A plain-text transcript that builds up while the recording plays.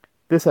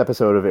This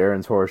episode of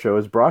Aaron's Horror Show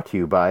is brought to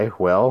you by,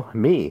 well,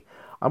 me.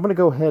 I'm going to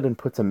go ahead and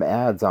put some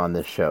ads on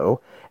this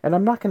show, and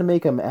I'm not going to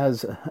make them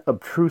as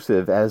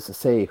obtrusive as,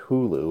 say,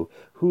 Hulu.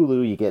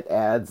 Hulu, you get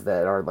ads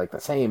that are like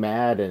the same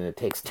ad, and it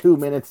takes 2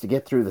 minutes to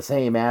get through the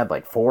same ad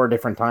like 4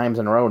 different times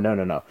in a row.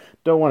 No.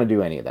 Don't want to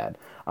do any of that.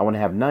 I want to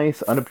have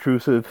nice,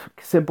 unobtrusive,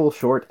 simple,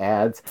 short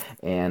ads,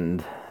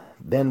 and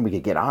then we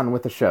could get on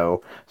with the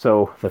show.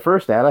 So the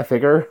first ad, I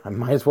figure, I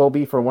might as well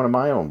be for one of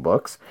my own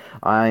books.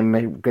 I'm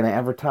going to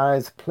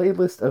advertise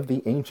Playlist of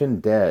the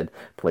Ancient Dead.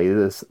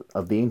 Playlist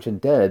of the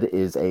Ancient Dead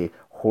is a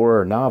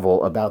horror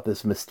novel about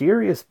this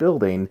mysterious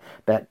building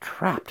that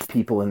trapped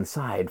people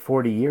inside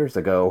 40 years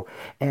ago,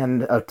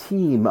 and a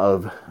team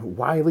of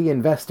wily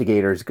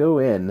investigators go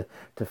in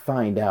to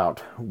find out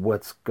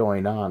what's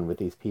going on with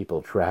these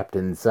people trapped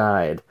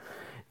inside.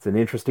 It's an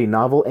interesting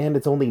novel, and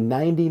it's only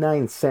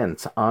 99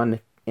 cents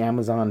on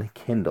Amazon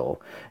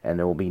Kindle, and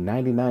it will be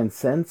 99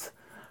 cents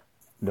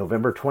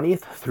November 20th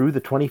through the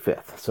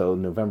 25th. So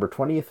November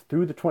 20th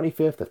through the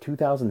 25th of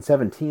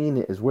 2017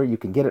 is where you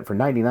can get it for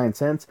 99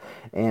 cents.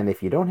 And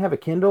if you don't have a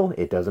Kindle,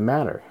 it doesn't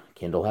matter.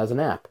 Kindle has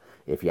an app.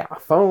 If you have a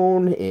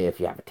phone,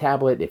 if you have a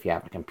tablet, if you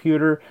have a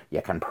computer,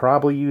 you can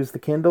probably use the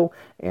Kindle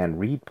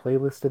and read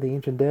Playlist of the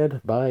Ancient Dead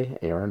by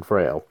Aaron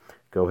Frail.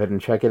 Go ahead and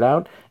check it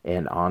out,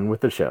 and on with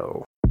the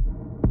show.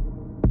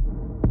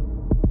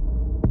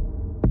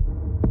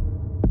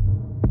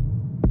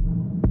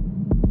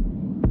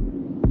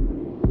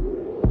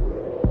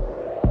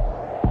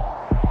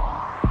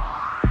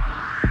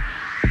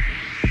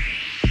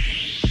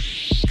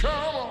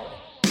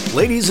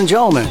 Ladies and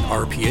gentlemen,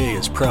 RPA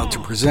is proud to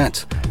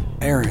present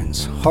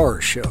Aaron's Horror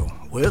Show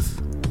with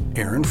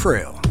Aaron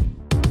Frail.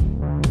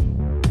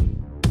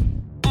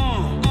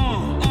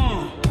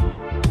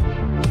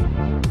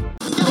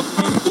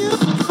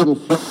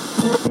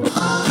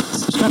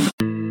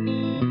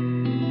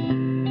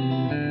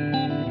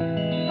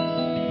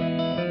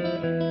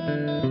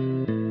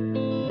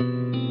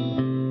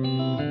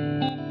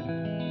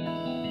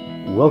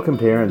 Welcome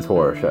to Aaron's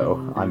Horror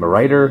Show. I'm a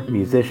writer,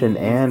 musician,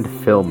 and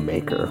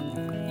filmmaker.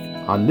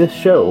 On this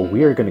show,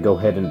 we are going to go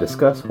ahead and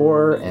discuss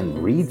horror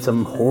and read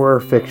some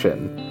horror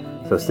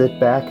fiction. So sit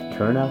back,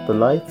 turn out the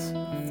lights,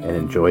 and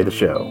enjoy the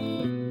show.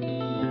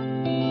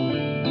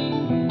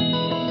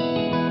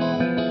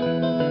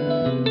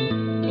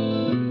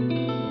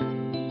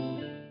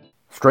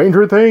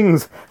 Stranger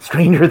Things!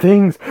 Stranger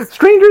Things!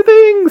 Stranger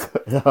Things!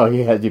 Oh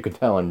yeah, as you can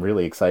tell, I'm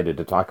really excited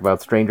to talk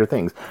about Stranger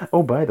Things.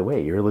 Oh, by the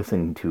way, you're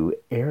listening to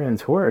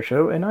Aaron's Horror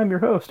Show, and I'm your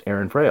host,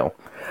 Aaron Frail.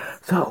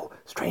 So,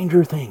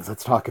 Stranger Things,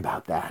 let's talk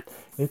about that.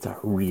 It's a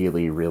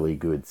really, really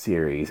good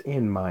series,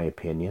 in my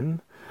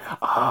opinion.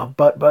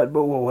 But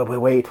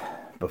wait.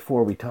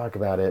 Before we talk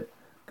about it,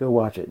 go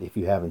watch it if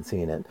you haven't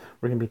seen it.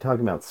 We're going to be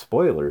talking about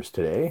spoilers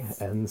today,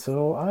 and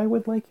so I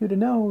would like you to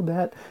know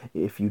that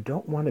if you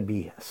don't want to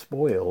be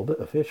spoiled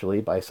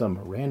officially by some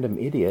random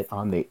idiot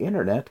on the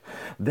internet,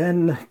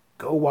 then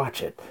go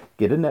watch it.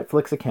 Get a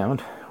Netflix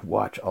account,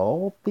 watch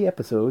all the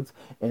episodes,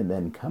 and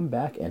then come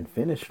back and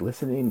finish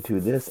listening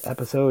to this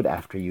episode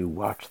after you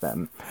watch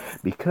them,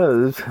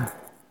 because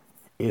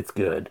it's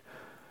good.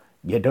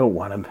 You don't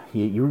want to.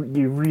 You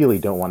really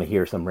don't want to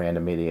hear some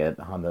random idiot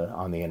on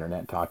the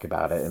internet talk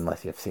about it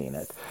unless you've seen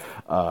it.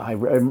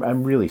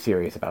 I'm really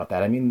serious about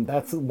that. I mean,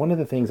 that's one of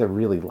the things I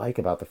really like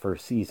about the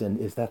first season,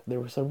 is that there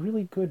was a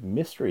really good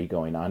mystery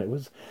going on. It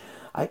was,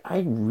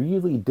 I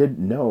really didn't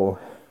know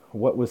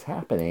what was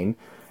happening,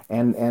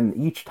 and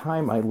each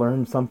time I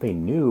learned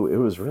something new, it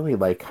was really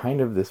like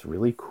kind of this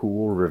really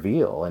cool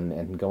reveal,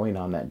 and going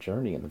on that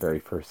journey in the very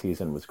first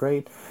season was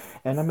great.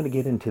 And I'm going to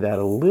get into that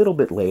a little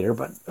bit later,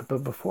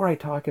 but before I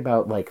talk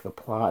about like the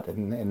plot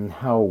and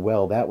how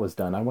well that was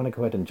done, I want to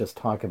go ahead and just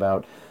talk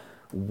about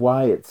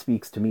why it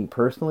speaks to me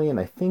personally. And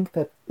I think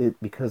that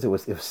because it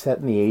was set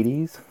in the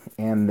 80s,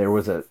 and there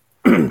was a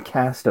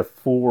cast of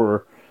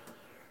four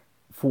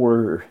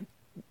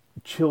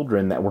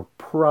children that were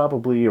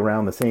probably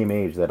around the same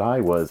age that I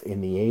was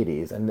in the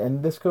 80s.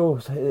 And this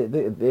goes,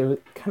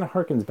 it kind of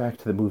harkens back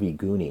to the movie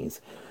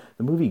Goonies.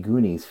 The movie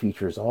Goonies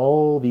features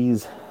all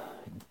these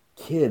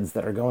kids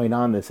that are going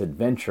on this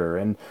adventure,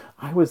 and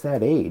I was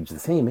that age, the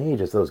same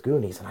age as those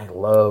Goonies, and I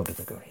loved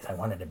the Goonies. I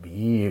wanted to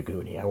be a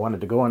Goonie. I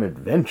wanted to go on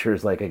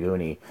adventures like a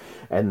Goonie.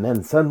 And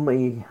then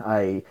suddenly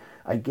I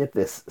get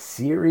this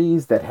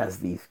series that has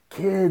these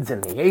kids in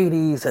the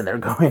 80s, and they're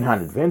going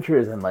on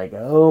adventures, and like,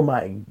 oh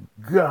my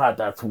god,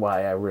 that's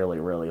why I really,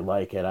 really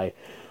like it.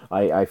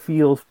 I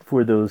feel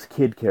for those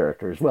kid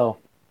characters. Well,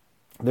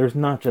 there's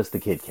not just the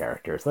kid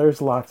characters. There's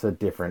lots of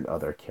different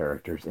other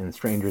characters in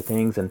Stranger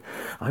Things, and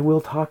I will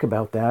talk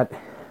about that.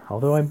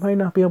 Although I might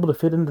not be able to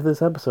fit into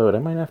this episode. I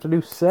might have to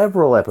do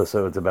several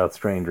episodes about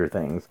Stranger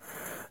Things.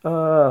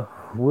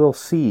 We'll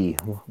see.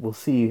 We'll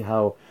see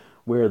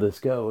where this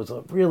goes.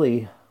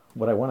 Really,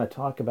 what I want to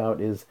talk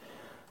about is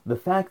the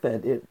fact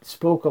that it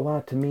spoke a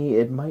lot to me.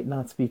 It might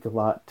not speak a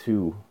lot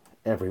to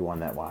everyone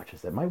that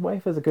watches it. My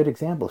wife is a good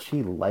example.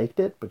 She liked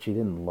it, but she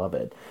didn't love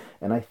it.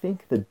 And I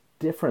think the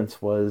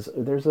difference was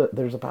there's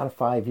about a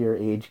 5-year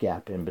age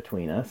gap in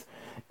between us,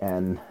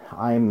 and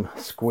I'm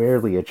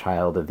squarely a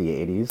child of the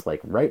 80s,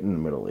 like right in the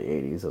middle of the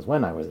 80s is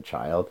when I was a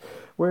child,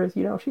 whereas,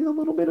 she's a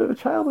little bit of a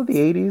child of the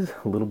 80s,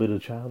 a little bit of a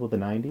child of the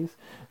 90s,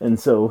 and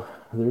so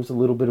there's a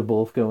little bit of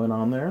both going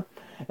on there,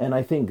 and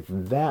I think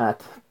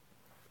that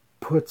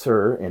puts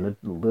her in a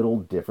little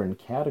different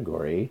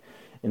category.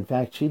 In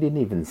fact, she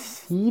didn't even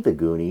see the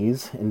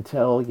Goonies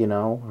until,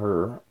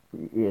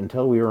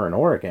 until we were in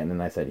Oregon,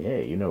 and I said,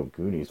 hey,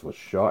 Goonies was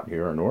shot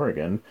here in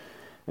Oregon,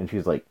 and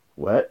she's like,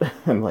 what?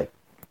 I'm like,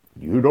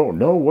 you don't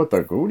know what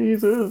the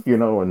Goonies is?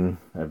 And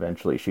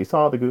eventually she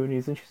saw the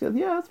Goonies, and she said,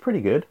 yeah, it's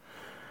pretty good.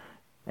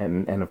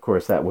 And of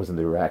course, that wasn't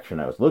the reaction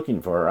I was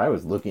looking for. I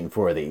was looking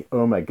for the,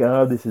 oh my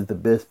god, this is the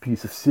best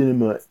piece of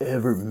cinema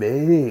ever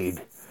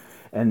made.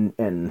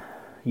 And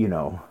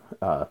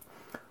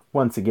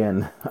once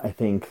again, I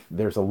think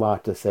there's a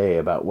lot to say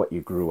about what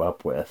you grew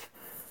up with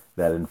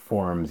that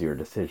informs your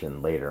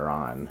decision later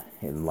on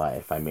in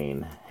life. I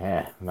mean,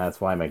 that's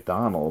why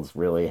McDonald's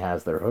really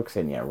has their hooks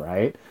in you,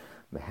 right?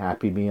 The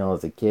Happy Meal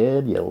as a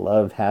kid, you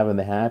loved having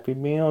the Happy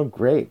Meal,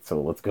 great,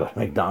 so let's go to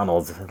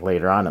McDonald's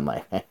later on in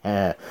life.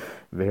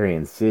 Very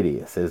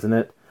insidious, isn't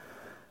it?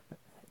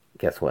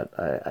 Guess what?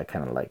 I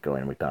kind of like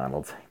going to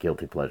McDonald's.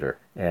 Guilty pleasure.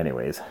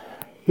 Anyways,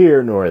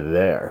 here nor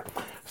there.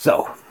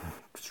 So,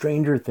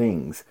 Stranger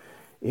Things.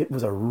 It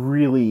was a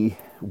really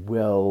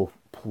well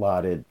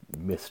plotted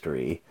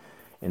mystery.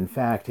 In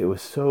fact, it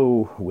was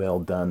so well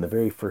done the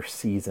very first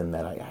season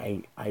that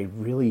I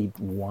really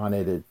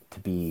wanted it to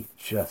be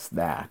just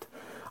that.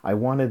 I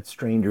wanted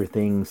Stranger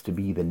Things to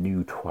be the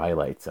new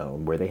Twilight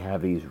Zone, where they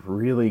have these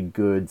really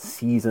good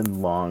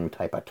season-long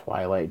type of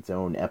Twilight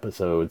Zone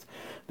episodes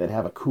that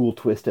have a cool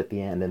twist at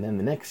the end, and then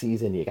the next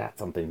season you got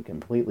something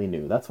completely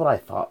new. That's what I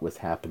thought was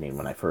happening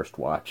when I first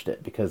watched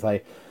it, because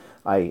I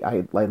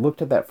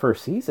looked at that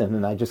first season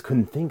and I just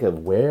couldn't think of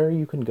where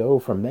you can go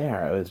from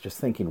there. I was just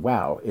thinking,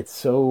 wow, it's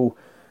so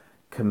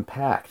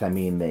compact. I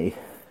mean,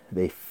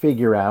 they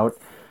figure out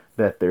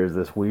that there's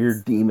this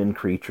weird demon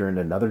creature in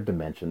another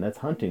dimension that's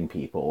hunting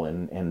people,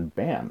 and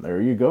bam,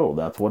 there you go.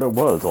 That's what it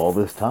was all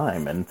this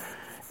time,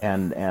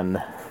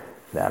 and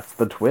that's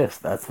the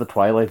twist. That's the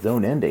Twilight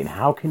Zone ending.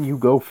 How can you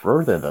go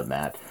further than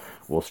that?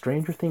 Well,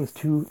 Stranger Things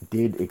 2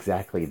 did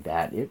exactly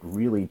that. It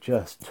really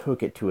just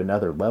took it to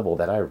another level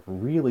that I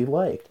really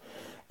liked.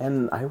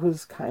 And I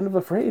was kind of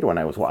afraid when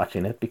I was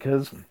watching it,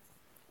 because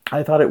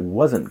I thought it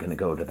wasn't going to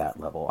go to that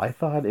level. I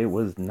thought it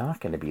was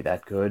not going to be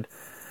that good.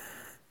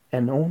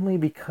 And only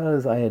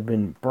because I had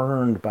been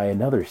burned by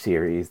another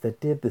series that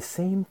did the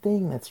same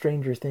thing that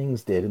Stranger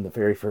Things did in the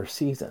very first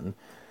season.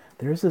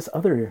 There's this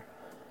other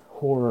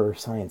horror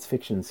science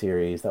fiction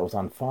series that was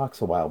on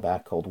Fox a while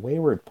back called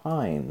Wayward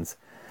Pines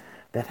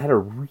that had a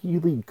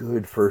really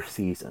good first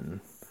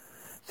season.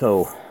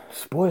 So,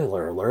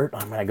 spoiler alert,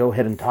 I'm going to go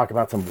ahead and talk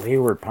about some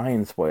Wayward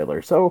Pines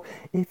spoilers. So,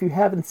 if you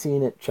haven't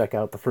seen it, check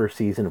out the first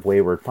season of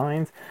Wayward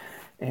Pines.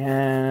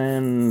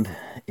 And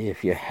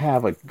if you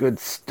have a good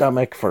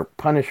stomach for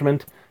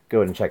punishment, go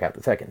ahead and check out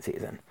the second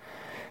season.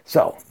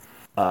 So,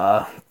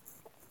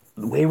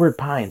 Wayward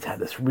Pines had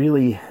this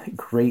really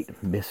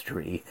great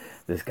mystery.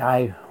 This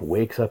guy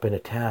wakes up in a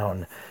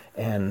town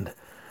and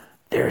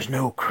there's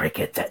no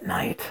crickets at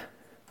night.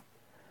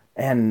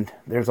 And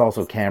there's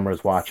also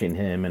cameras watching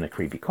him and a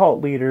creepy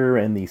cult leader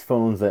and these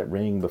phones that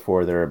ring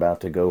before they're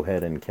about to go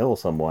ahead and kill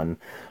someone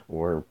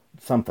or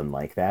something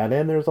like that.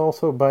 And there's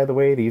also, by the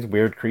way, these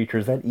weird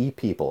creatures that eat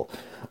people.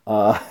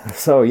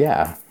 So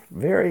yeah,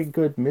 very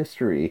good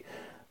mystery.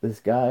 This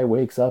guy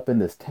wakes up in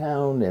this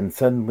town and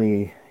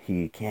suddenly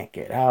he can't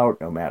get out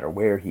no matter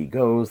where he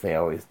goes. They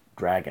always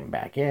drag him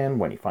back in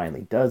when he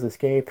finally does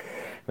escape.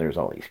 There's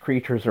all these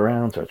creatures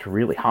around, so it's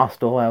really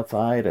hostile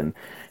outside, and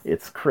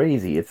it's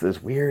crazy. It's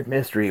this weird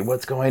mystery.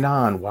 What's going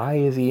on? Why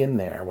is he in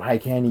there? Why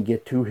can't he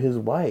get to his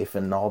wife?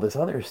 And all this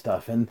other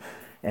stuff. And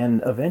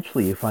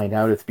eventually you find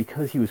out it's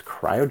because he was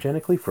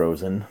cryogenically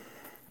frozen,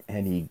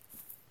 and he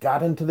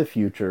got into the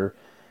future,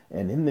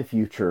 and in the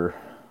future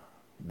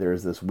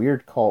there's this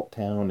weird cult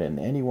town, and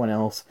anyone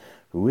else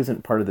who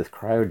isn't part of this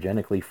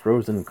cryogenically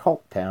frozen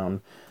cult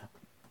town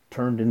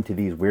turned into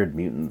these weird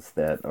mutants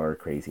that are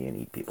crazy and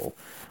eat people.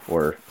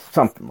 Or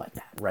something like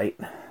that, right?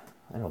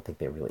 I don't think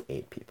they really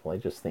ate people. I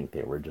just think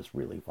they were just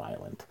really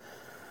violent.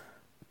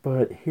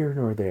 But here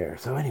nor there.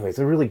 So anyways,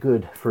 a really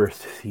good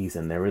first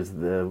season. There was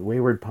the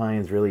Wayward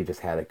Pines really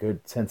just had a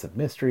good sense of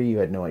mystery. You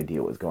had no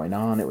idea what was going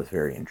on. It was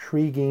very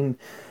intriguing.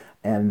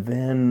 And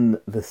then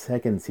the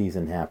second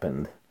season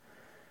happened.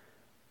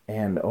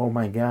 And oh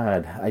my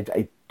god,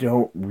 I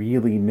don't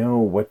really know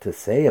what to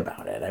say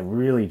about it. I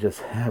really just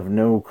have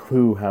no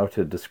clue how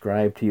to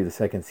describe to you the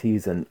second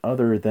season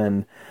other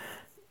than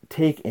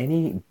take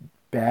any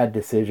bad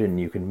decision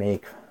you can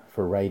make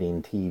for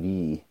writing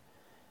TV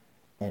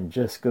and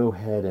just go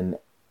ahead and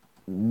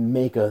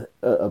make a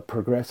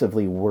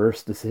progressively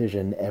worse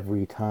decision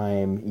every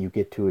time you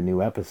get to a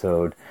new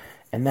episode,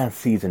 And that's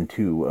season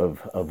 2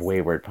 of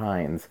Wayward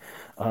Pines.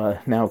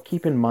 Now,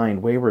 keep in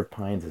mind, Wayward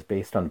Pines is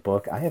based on a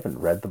book. I haven't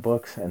read the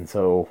books, and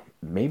so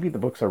maybe the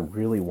books are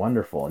really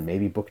wonderful, and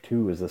maybe book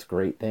 2 is this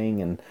great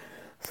thing, and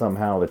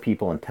somehow the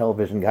people in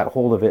television got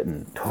hold of it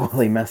and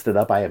totally messed it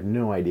up. I have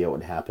no idea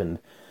what happened.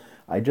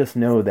 I just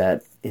know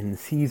that in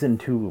season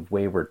 2 of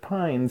Wayward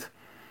Pines,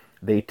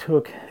 they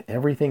took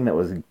everything that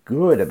was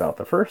good about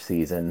the first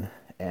season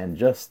and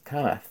just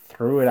kind of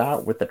threw it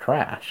out with the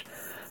trash.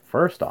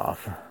 First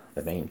off,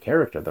 the main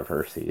character of the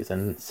first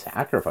season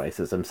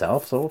sacrifices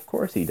himself, so of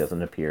course he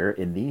doesn't appear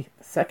in the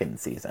second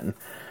season.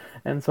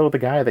 And so the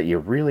guy that you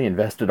really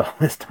invested all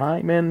this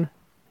time in,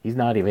 he's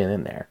not even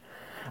in there.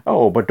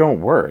 Oh, but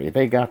don't worry,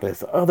 they got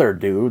this other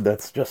dude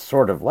that's just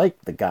sort of like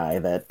the guy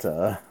that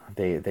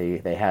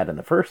they had in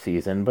the first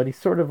season, but he's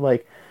sort of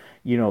like,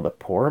 the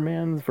poor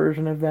man's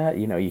version of that.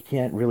 You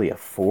can't really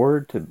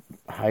afford to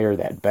hire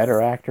that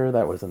better actor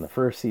that was in the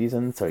first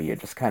season, so you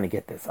just kind of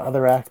get this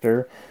other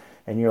actor,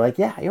 and you're like,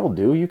 yeah, you'll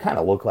do. You kind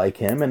of look like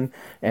him,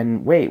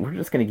 and wait, we're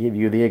just going to give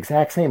you the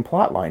exact same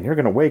plot line. You're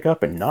going to wake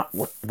up and not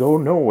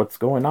know what's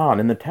going on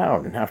in the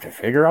town and have to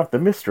figure out the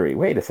mystery.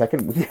 Wait a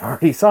second, we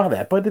already saw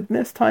that, but in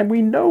this time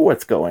we know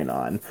what's going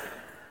on.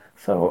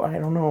 So I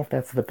don't know if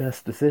that's the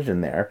best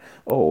decision there.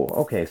 Oh,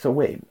 okay, so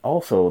wait.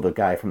 Also, the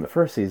guy from the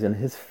first season,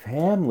 his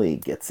family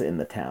gets in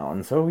the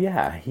town. So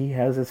yeah, he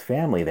has his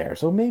family there.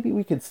 So maybe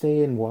we could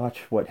stay and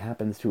watch what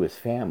happens to his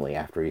family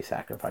after he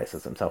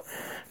sacrifices himself.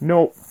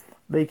 Nope,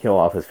 they kill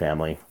off his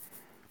family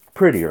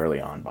pretty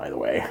early on, by the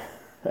way.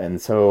 And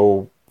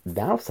so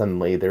now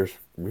suddenly there's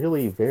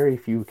really very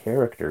few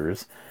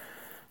characters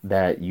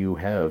that you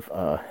have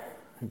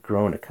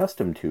grown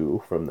accustomed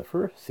to from the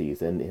first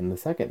season in the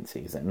second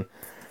season.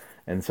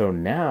 And so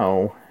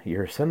now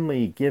you're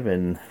suddenly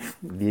given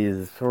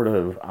these sort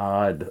of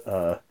odd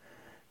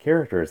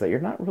characters that you're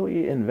not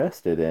really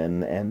invested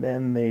in, and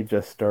then they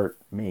just start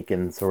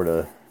making sort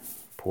of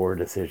poor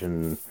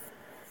decision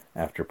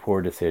after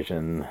poor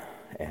decision,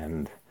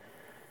 and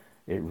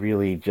it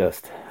really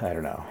just, I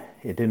don't know,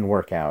 it didn't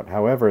work out.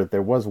 However,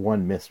 there was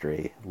one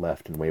mystery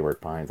left in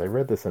Wayward Pines. I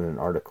read this in an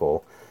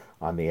article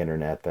on the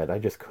internet that I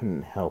just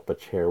couldn't help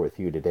but share with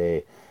you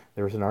today.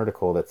 There was an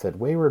article that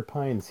said, Wayward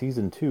Pines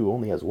Season 2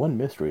 only has one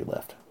mystery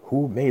left.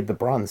 Who made the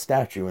bronze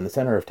statue in the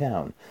center of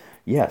town?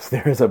 Yes,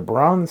 there is a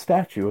bronze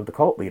statue of the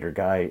cult leader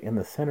guy in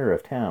the center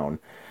of town.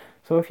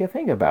 So if you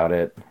think about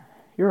it,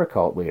 you're a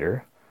cult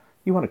leader.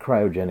 You want to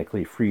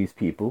cryogenically freeze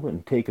people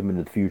and take them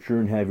into the future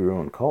and have your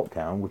own cult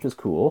town, which is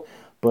cool.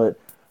 But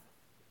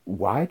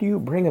why do you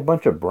bring a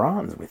bunch of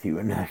bronze with you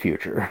into the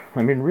future?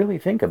 I mean, really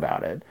think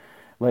about it.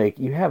 Like,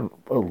 you have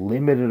a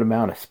limited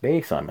amount of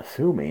space, I'm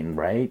assuming,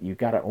 right? You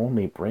got to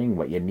only bring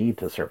what you need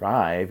to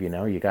survive,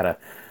 You got to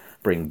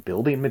bring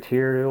building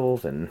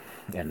materials and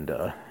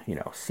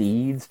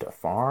seeds to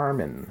farm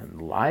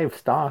and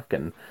livestock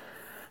and,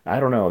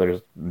 I don't know,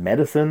 there's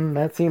medicine.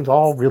 That seems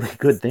all really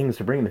good things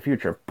to bring in the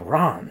future.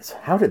 Bronze.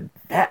 How did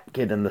that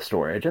get in the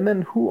storage? And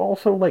then who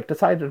also,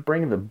 decided to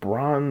bring the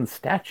bronze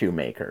statue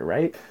maker,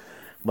 right?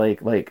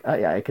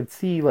 I could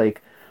see,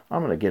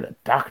 I'm going to get a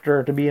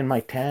doctor to be in my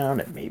town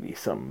and maybe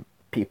some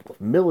people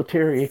with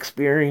military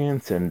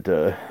experience and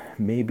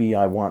maybe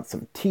I want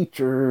some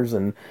teachers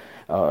and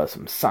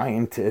some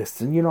scientists.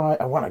 And,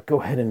 I want to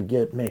go ahead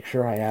and make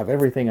sure I have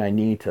everything I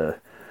need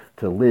to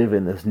live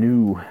in this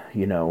new,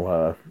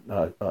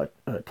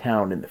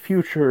 town in the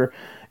future.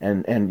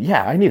 And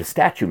yeah, I need a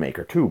statue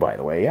maker too, by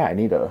the way. Yeah, I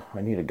need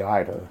a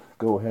guy to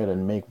go ahead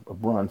and make a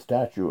bronze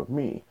statue of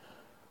me.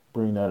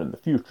 Bring that in the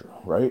future,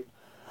 right?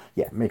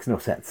 Yeah, it makes no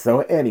sense.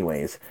 So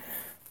anyways,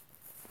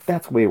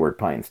 that's Wayward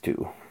Pines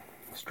 2.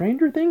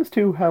 Stranger Things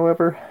 2,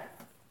 however,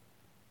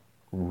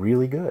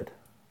 really good.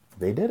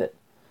 They did it.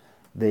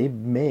 They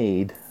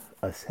made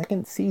a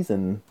second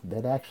season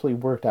that actually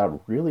worked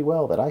out really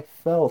well, that I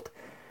felt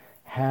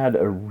had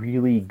a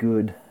really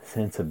good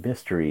sense of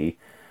mystery,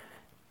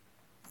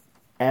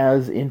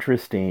 as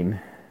interesting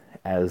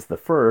as the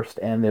first,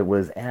 and it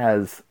was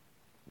as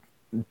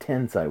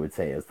tense, I would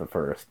say, as the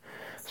first.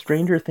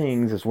 Stranger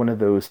Things is one of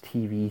those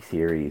TV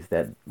series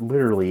that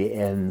literally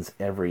ends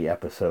every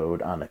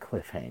episode on a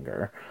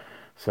cliffhanger.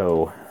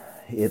 So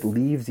it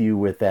leaves you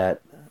with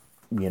that,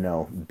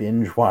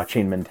 binge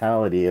watching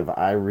mentality of,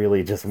 I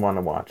really just want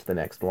to watch the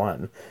next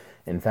one.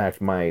 In fact,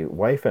 my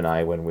wife and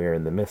I, when we were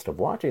in the midst of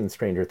watching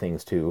Stranger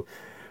Things 2,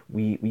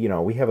 we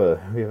have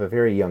a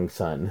very young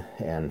son,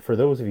 and for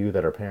those of you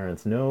that are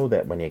parents know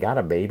that when you got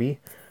a baby,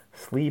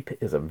 sleep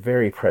is a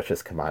very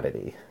precious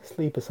commodity.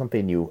 Sleep is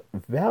something you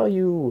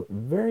value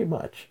very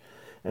much.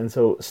 And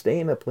so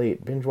staying up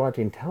late, binge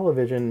watching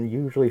television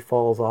usually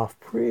falls off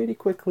pretty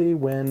quickly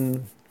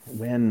when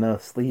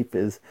sleep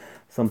is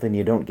something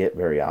you don't get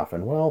very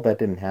often. Well, that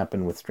didn't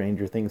happen with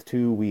Stranger Things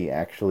 2. We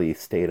actually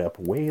stayed up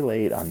way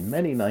late on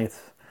many nights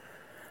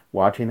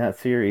watching that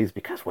series,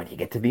 because when you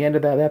get to the end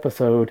of that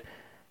episode,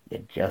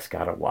 you just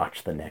gotta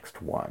watch the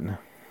next one.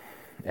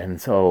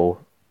 And so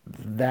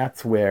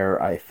that's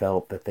where I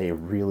felt that they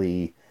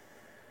really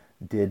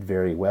did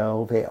very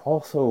well. They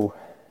also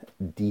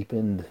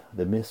deepened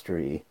the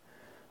mystery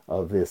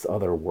of this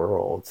other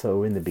world.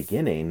 So in the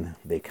beginning,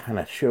 they kind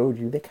of showed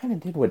you, they kind of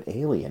did what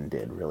Alien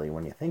did, really,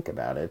 when you think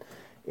about it.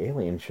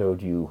 Alien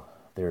showed you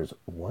there's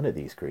one of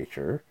these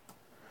creatures,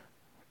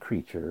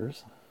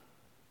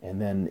 and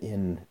then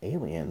in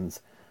Aliens,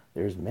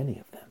 there's many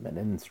of them. And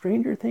in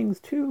Stranger Things,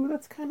 too,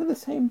 that's kind of the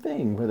same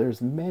thing, where there's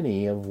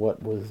many of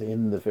what was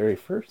in the very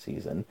first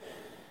season.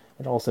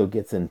 It also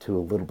gets into a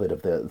little bit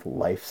of the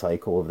life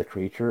cycle of the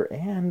creature,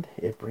 and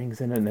it brings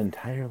in an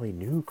entirely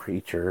new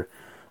creature,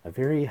 a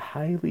very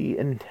highly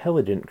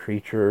intelligent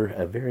creature,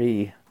 a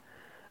very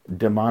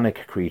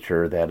demonic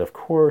creature that, of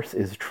course,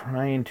 is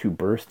trying to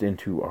burst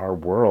into our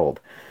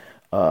world.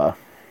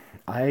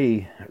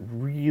 I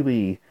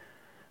really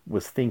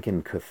was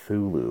thinking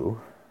Cthulhu.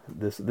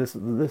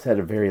 This had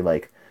a very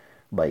like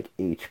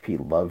H.P.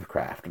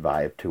 Lovecraft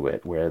vibe to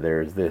it, where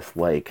there's this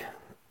like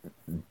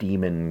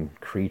demon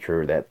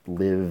creature that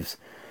lives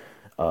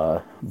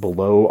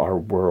below our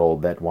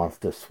world that wants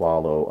to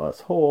swallow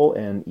us whole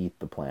and eat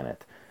the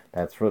planet.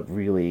 That's what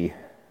really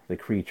the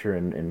creature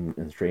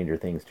in Stranger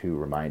Things 2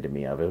 reminded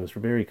me of. It was a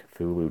very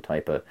Cthulhu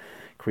type of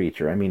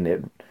creature. I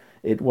mean,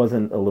 it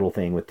wasn't a little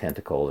thing with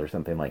tentacles or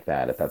something like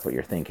that, if that's what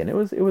you're thinking. It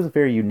was a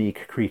very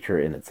unique creature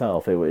in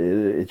itself.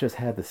 It just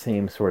had the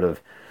same sort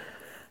of,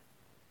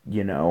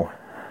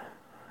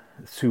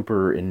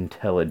 super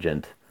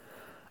intelligent,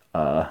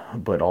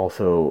 but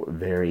also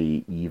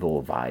very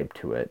evil vibe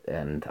to it,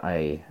 and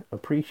I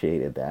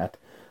appreciated that.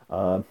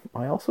 I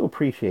also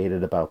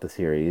appreciated about the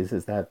series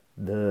is that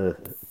the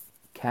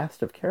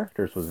cast of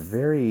characters was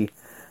very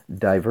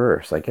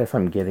diverse. I guess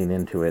I'm getting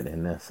into it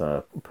in this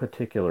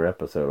particular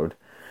episode.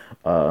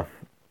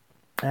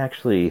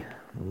 Actually,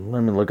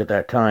 let me look at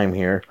that time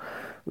here.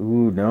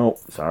 Ooh, no,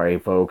 sorry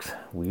folks.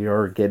 We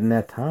are getting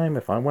that time.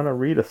 If I want to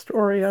read a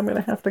story, I'm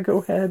going to have to go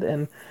ahead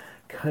and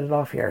cut it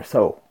off here.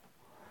 So,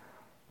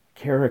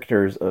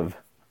 characters of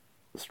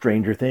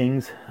Stranger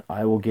Things,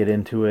 I will get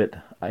into it.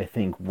 I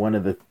think one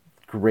of the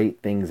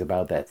great things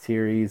about that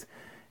series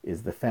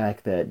is the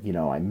fact that,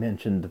 I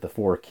mentioned the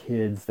 4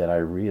 kids that I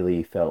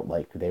really felt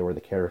like they were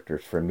the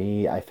characters for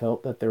me. I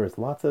felt that there was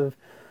lots of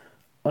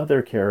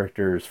other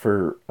characters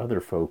for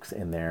other folks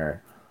in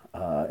there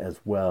as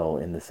well,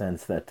 in the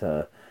sense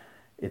that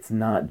it's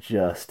not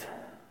just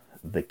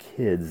the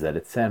kids that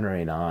it's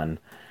centering on.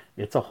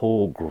 It's a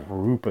whole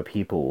group of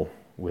people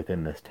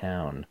within this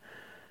town.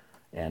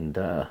 And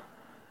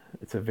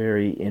it's a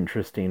very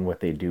interesting what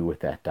they do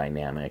with that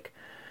dynamic.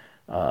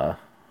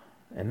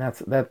 And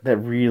that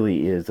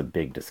really is a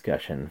big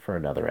discussion for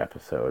another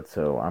episode.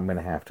 So I'm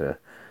gonna have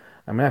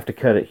to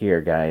cut it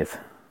here, guys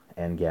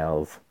and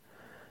gals,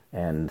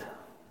 and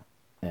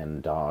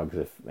dogs,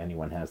 if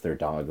anyone has their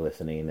dog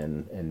listening,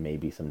 and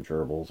maybe some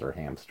gerbils or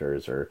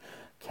hamsters or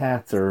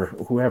cats or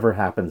whoever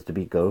happens to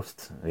be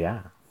ghosts.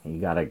 Yeah, you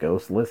got a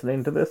ghost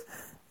listening to this?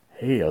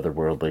 Hey,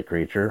 otherworldly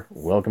creature,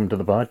 welcome to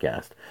the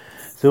podcast.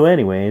 So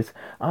anyways,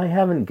 I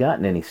haven't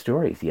gotten any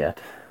stories yet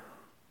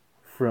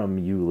from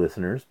you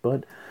listeners,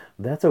 but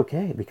that's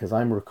okay, because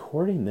I'm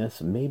recording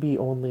this maybe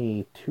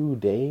only 2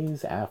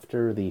 days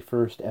after the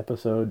first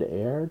episode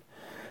aired.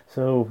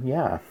 So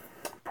yeah,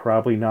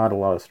 probably not a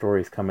lot of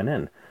stories coming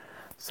in.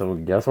 So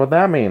guess what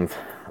that means?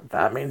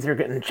 That means you're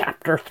getting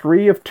Chapter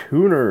 3 of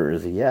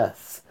Tuners,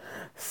 yes.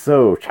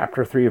 So,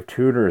 Chapter 3 of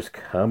Tuners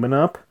coming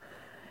up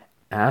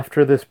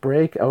after this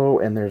break. Oh,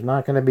 and there's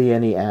not going to be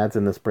any ads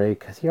in this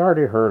break, because you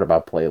already heard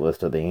about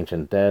Playlist of the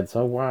Ancient Dead,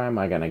 so why am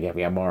I going to give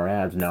you more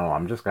ads? No,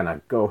 I'm just going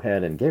to go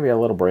ahead and give you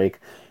a little break,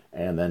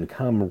 and then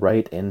come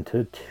right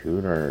into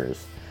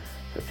Tuners.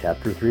 So,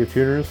 Chapter 3 of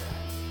Tuners,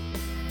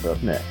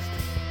 up next.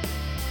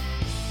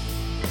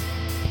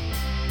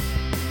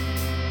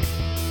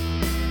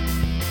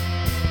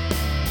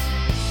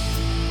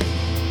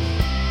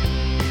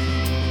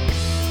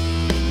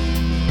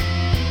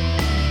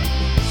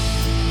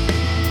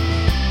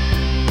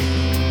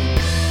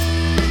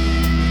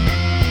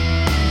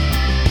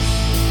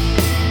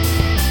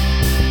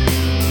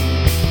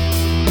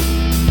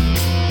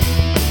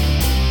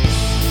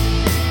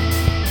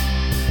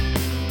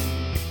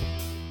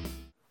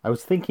 I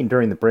was thinking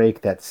during the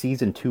break that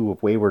Season 2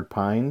 of Wayward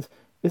Pines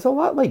is a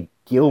lot like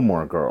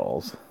Gilmore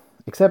Girls.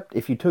 Except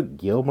if you took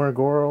Gilmore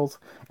Girls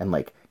and,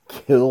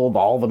 killed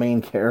all the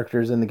main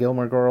characters in the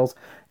Gilmore Girls,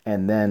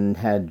 and then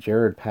had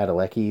Jared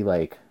Padalecki,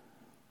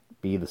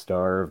 be the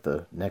star of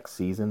the next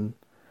season.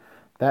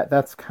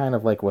 That's kind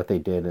of like what they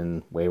did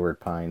in Wayward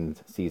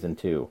Pines Season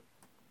 2.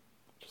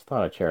 Just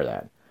thought I'd share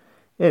that.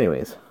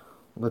 Anyways,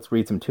 let's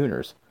read some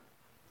tuners.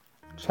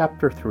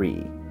 Chapter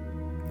 3.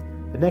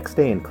 The next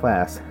day in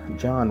class,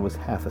 John was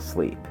half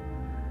asleep.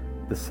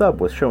 The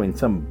sub was showing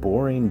some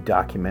boring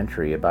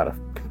documentary about a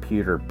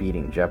computer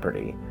beating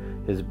Jeopardy.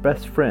 His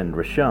best friend,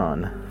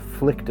 Rashawn,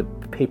 flicked a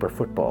paper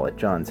football at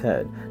John's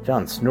head.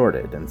 John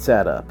snorted and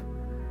sat up.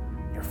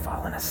 "You're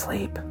falling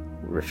asleep,"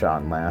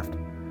 Rashawn laughed.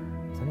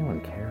 "Does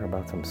anyone care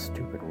about some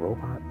stupid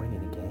robot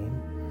winning a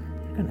game?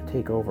 They're going to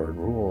take over and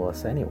rule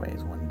us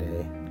anyways one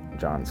day,"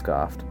 John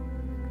scoffed.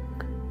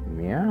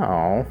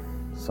 "Meow.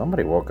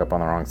 Somebody woke up on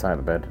the wrong side of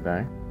the bed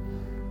today."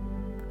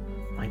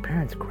 "My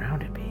parents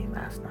grounded me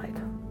last night,"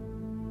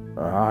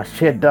 "Aw,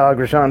 shit, dog,"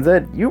 Rashawn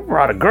said. "You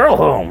brought a girl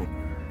home."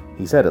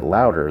 He said it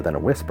louder than a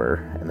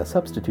whisper, and the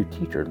substitute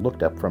teacher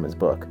looked up from his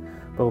book.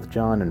 Both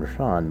John and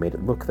Rashawn made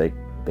it look like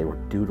they were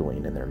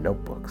doodling in their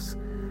notebooks.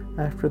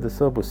 After the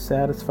sub was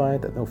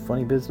satisfied that no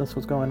funny business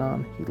was going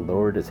on, he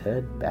lowered his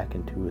head back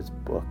into his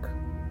book.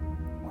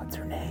 "What's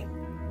her name?"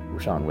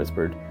 Rashawn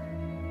whispered.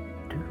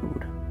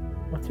 "Dude,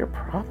 what's your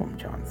problem?"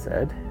 John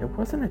said. "It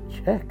wasn't a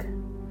chick.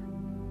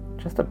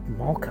 Just a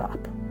mall cop.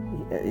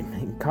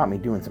 He caught me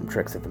doing some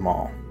tricks at the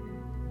mall."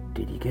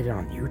 "Did you get it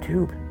on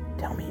YouTube?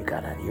 Tell me you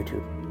got it on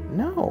YouTube."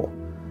 "No."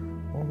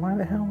 "Well, why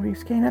the hell were you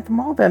skating at the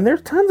mall then?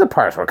 There's tons of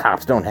parts where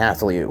cops don't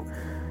hassle you."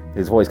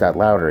 His voice got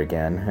louder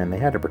again, and they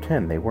had to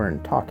pretend they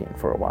weren't talking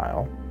for a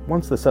while.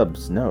 Once the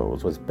sub's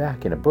nose was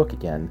back in a book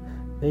again,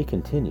 they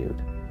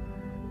continued.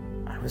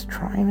 "I was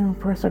trying to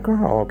impress a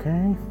girl,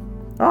 okay?"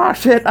 "Aw,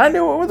 shit, I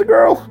knew it was a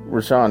girl!"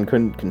 Rashawn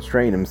couldn't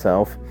constrain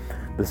himself.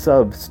 The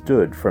sub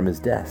stood from his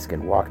desk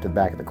and walked to the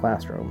back of the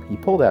classroom. He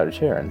pulled out a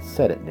chair and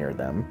set it near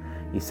them.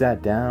 He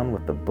sat down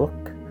with the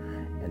book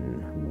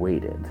and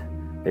waited.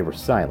 They were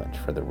silent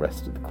for the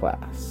rest of the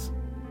class.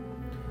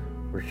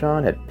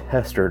 Rashawn had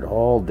pestered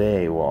all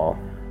day while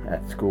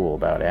at school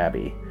about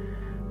Abby.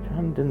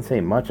 John didn't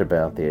say much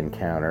about the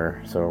encounter,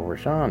 so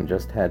Rashawn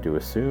just had to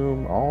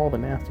assume all the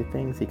nasty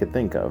things he could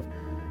think of.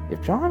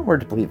 If John were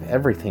to believe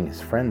everything his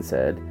friend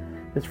said,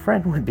 his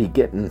friend would be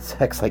getting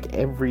sex like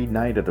every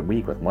night of the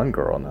week with one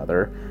girl or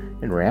another.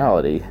 In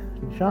reality,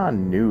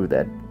 John knew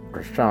that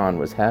Rashawn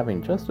was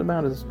having just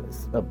about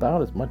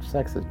as much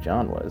sex as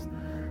John was,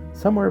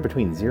 somewhere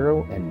between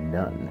 0 and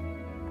none.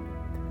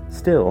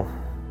 Still,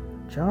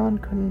 John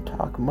couldn't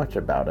talk much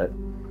about it.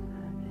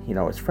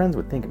 His friends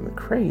would think him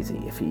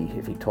crazy if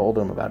he told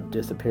them about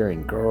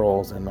disappearing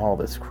girls and all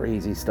this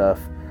crazy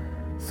stuff.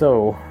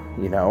 So,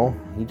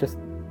 he just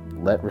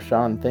let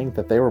Rashawn think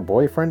that they were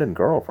boyfriend and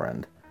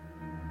girlfriend.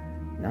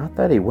 Not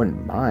that he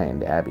wouldn't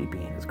mind Abby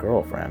being his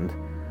girlfriend,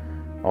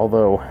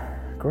 although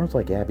girls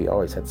like Abby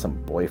always had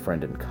some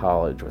boyfriend in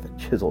college with a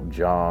chiseled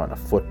jaw and a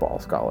football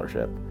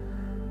scholarship.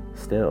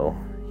 Still,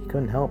 he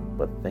couldn't help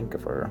but think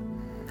of her.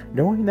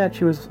 Knowing that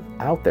she was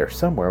out there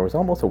somewhere was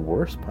almost a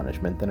worse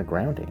punishment than a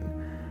grounding.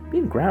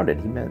 Being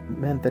grounded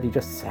meant that he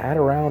just sat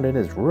around in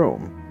his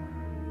room.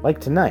 Like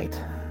tonight.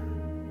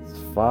 His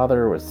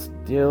father was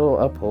still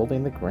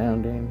upholding the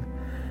grounding,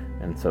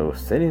 and so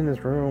sitting in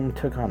his room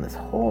took on this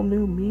whole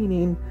new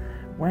meaning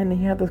when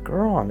he had this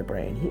girl on the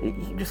brain.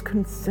 He just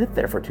couldn't sit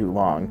there for too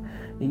long.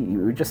 He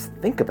would just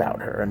think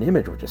about her. An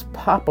image would just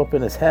pop up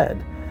in his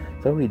head.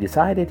 So he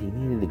decided he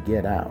needed to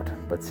get out,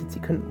 but since he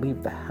couldn't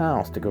leave the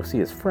house to go see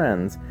his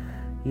friends,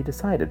 he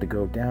decided to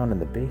go down in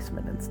the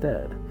basement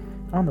instead.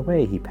 On the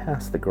way, he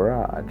passed the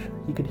garage.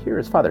 He could hear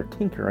his father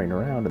tinkering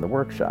around in the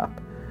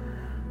workshop.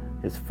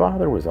 His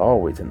father was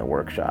always in the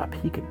workshop.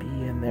 He could be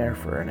in there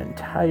for an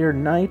entire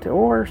night,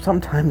 or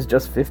sometimes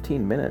just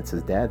 15 minutes.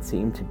 His dad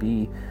seemed to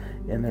be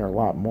in there a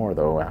lot more,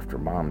 though, after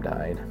Mom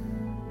died.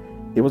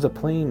 It was a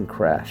plane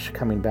crash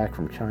coming back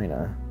from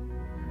China.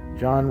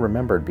 John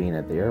remembered being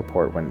at the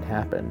airport when it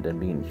happened and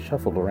being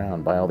shuffled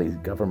around by all these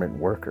government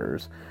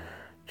workers.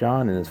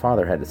 John and his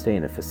father had to stay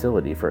in a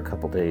facility for a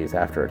couple days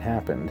after it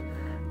happened.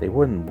 They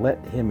wouldn't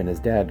let him and his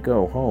dad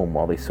go home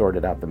while they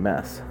sorted out the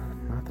mess.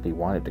 Not that he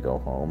wanted to go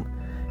home.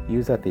 He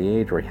was at the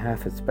age where he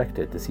half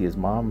expected to see his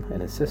mom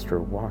and his sister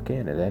walk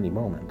in at any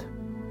moment.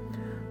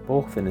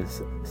 Both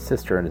his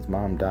sister and his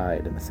mom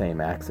died in the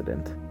same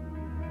accident.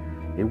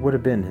 It would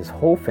have been his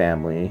whole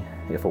family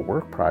if a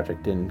work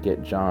project didn't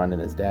get John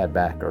and his dad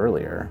back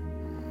earlier.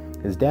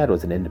 His dad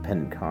was an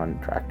independent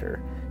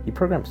contractor. He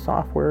programmed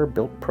software,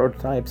 built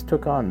prototypes,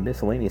 took on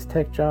miscellaneous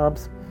tech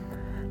jobs.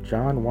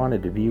 John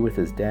wanted to be with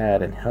his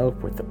dad and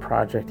help with the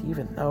project,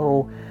 even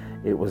though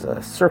it was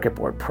a circuit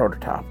board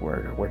prototype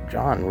where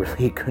John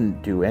really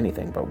couldn't do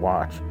anything but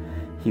watch.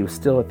 He was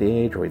still at the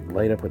age where he'd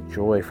light up with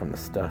joy from the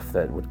stuff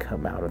that would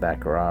come out of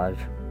that garage.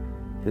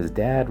 His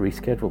dad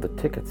rescheduled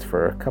the tickets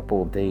for a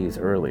couple days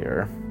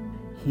earlier.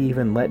 He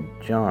even let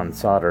John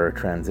solder a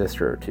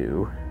transistor or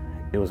two.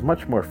 It was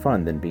much more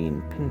fun than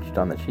being pinched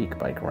on the cheek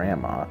by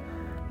Grandma.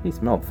 He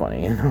smelled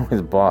funny and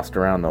always bossed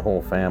around the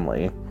whole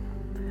family.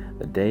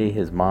 The day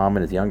his mom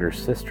and his younger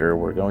sister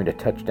were going to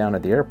touch down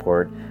at the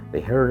airport,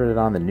 they heard it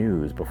on the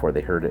news before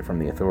they heard it from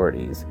the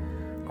authorities.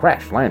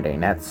 Crash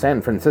landing at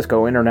San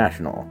Francisco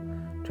International.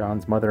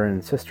 John's mother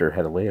and sister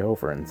had a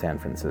layover in San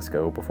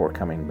Francisco before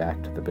coming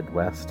back to the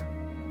Midwest.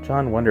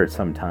 John wondered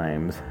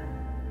sometimes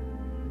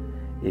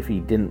if he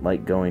didn't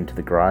like going to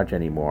the garage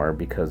anymore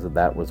because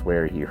that was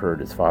where he heard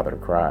his father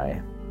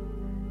cry.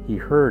 He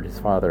heard his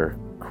father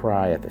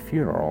cry at the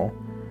funeral.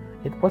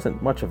 It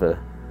wasn't much of a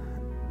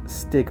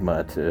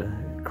stigma to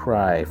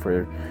cry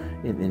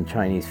in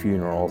Chinese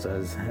funerals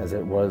as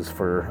it was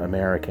for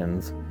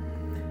Americans.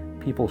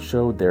 People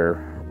showed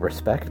their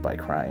respect by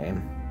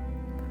crying.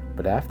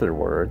 But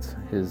afterwards,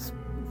 his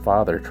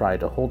father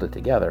tried to hold it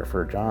together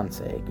for John's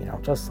sake,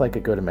 just like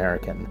a good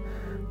American.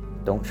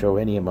 Don't show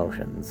any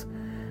emotions.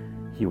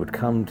 He would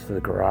come to the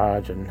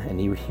garage and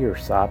he would hear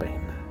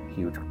sobbing.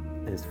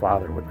 His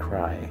father would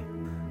cry.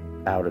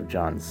 out of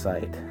John's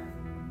sight.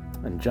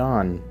 And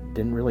John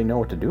didn't really know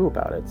what to do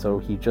about it, so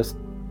he just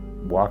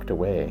walked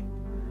away.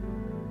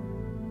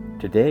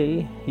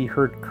 Today, he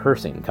heard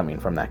cursing coming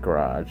from that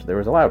garage. There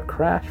was a loud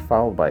crash,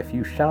 followed by a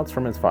few shouts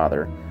from his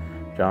father.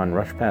 John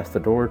rushed past the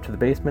door to the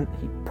basement.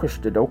 He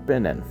pushed it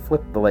open and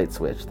flipped the light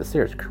switch. The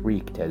stairs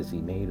creaked as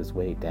he made his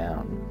way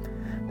down.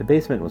 The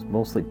basement was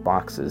mostly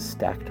boxes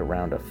stacked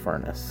around a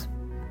furnace.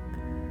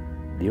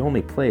 The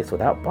only place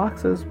without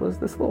boxes was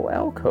this little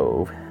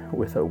alcove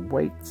with a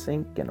white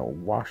sink and a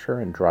washer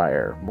and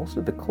dryer. Most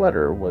of the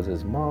clutter was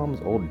his mom's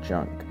old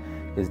junk.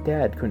 His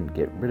dad couldn't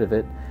get rid of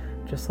it,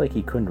 just like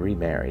he couldn't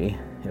remarry.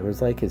 It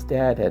was like his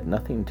dad had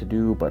nothing to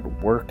do but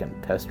work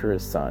and pester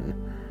his son.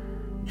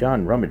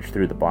 John rummaged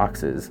through the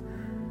boxes,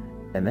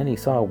 and then he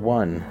saw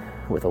one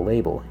with a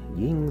label,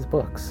 Ying's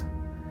Books.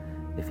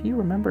 If he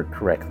remembered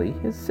correctly,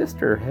 his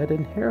sister had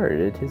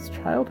inherited his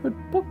childhood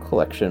book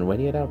collection when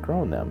he had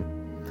outgrown them.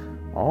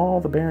 All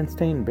the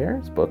Berenstain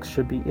Bears books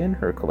should be in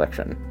her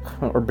collection.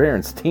 Or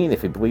Berenstein,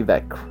 if you believe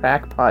that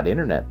crackpot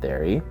internet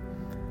theory.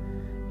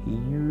 He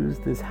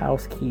used his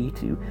house key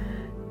to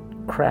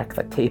crack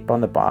the tape on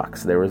the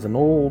box. There was an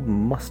old,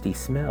 musty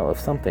smell of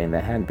something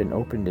that hadn't been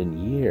opened in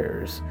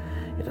years.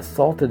 It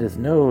assaulted his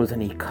nose,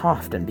 and he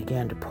coughed and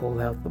began to pull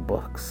out the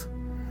books.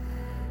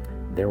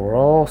 There were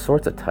all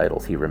sorts of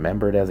titles he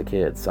remembered as a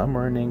kid. Some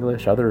were in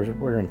English, others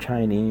were in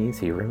Chinese.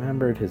 He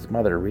remembered his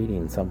mother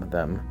reading some of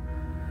them.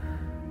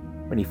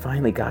 When he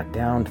finally got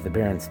down to the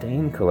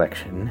Berenstain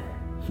collection,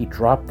 he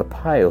dropped the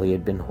pile he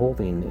had been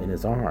holding in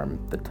his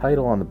arm. The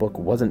title on the book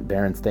wasn't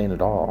Berenstain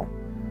at all.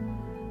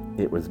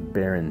 It was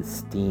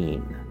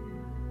Berenstein.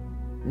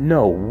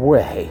 "No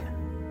way,"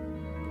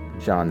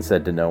 John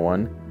said to no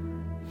one.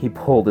 He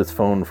pulled his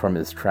phone from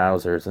his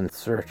trousers and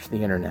searched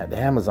the internet,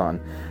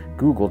 Amazon,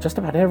 Google, just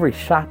about every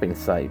shopping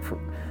site.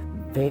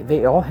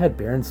 They all had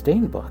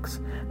Berenstain books.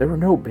 There were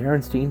no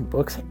Berenstain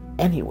books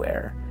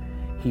anywhere.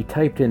 He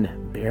typed in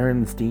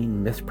Berenstein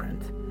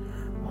misprint,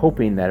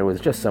 hoping that it was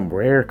just some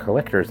rare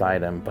collector's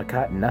item, but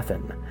got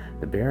nothing.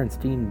 The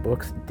Berenstein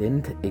books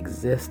didn't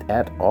exist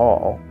at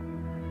all.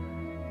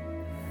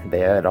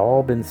 They had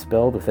all been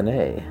spelled with an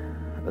A.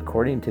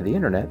 According to the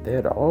internet, they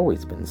had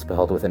always been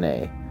spelled with an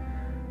A.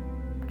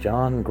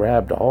 John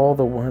grabbed all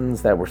the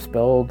ones that were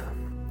spelled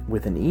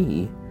with an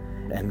E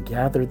and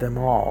gathered them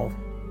all,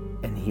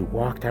 and he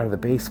walked out of the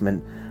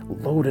basement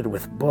loaded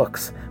with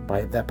books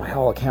that by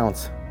all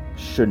accounts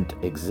shouldn't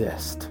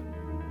exist.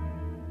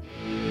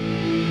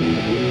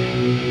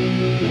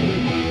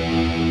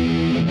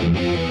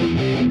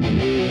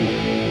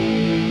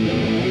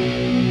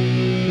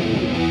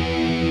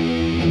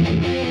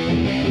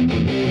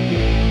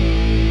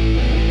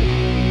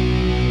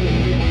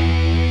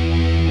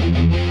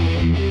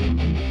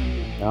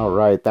 All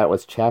right, that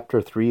was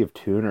Chapter 3 of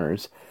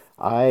Tuners.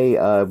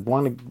 I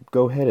want to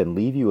go ahead and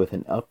leave you with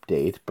an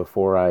update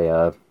before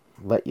I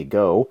let you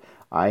go.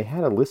 I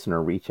had a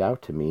listener reach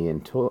out to me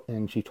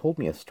and she told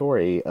me a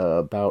story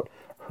about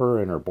her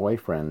and her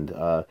boyfriend.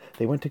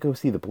 They went to go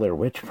see the Blair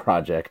Witch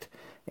Project,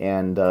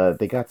 and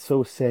they got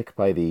so sick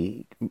by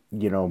the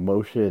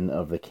motion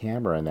of the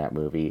camera in that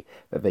movie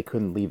that they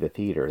couldn't leave the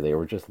theater. They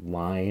were just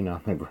lying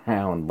on the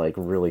ground like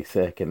really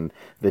sick, and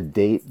the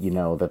date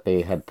that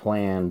they had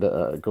planned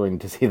going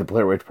to see the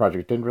Blair Witch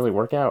Project didn't really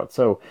work out.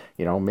 So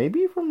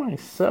maybe for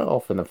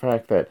myself, and the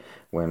fact that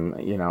when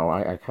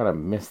I kind of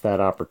missed that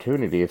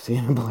opportunity of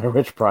seeing the Blair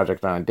Witch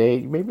Project on a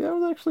date, maybe that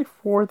was actually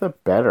for the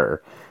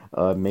better.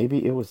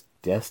 Maybe it was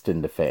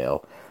destined to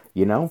fail.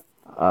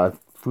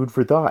 Food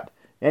for thought.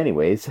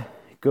 Anyways,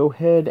 go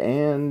ahead,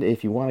 and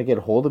if you want to get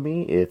a hold of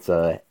me, it's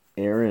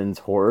Aaron's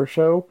Horror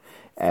Show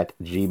at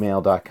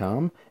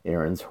gmail.com,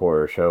 Aaron's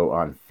Horror Show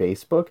on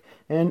Facebook,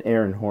 and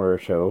Aaron Horror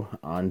Show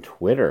on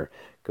Twitter.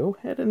 Go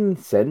ahead and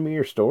send me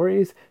your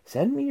stories.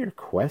 Send me your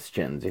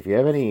questions. If you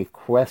have any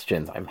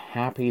questions, I'm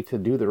happy to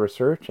do the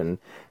research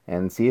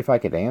and see if I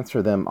could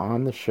answer them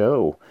on the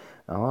show.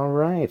 All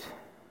right.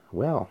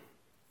 Well,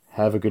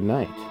 have a good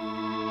night.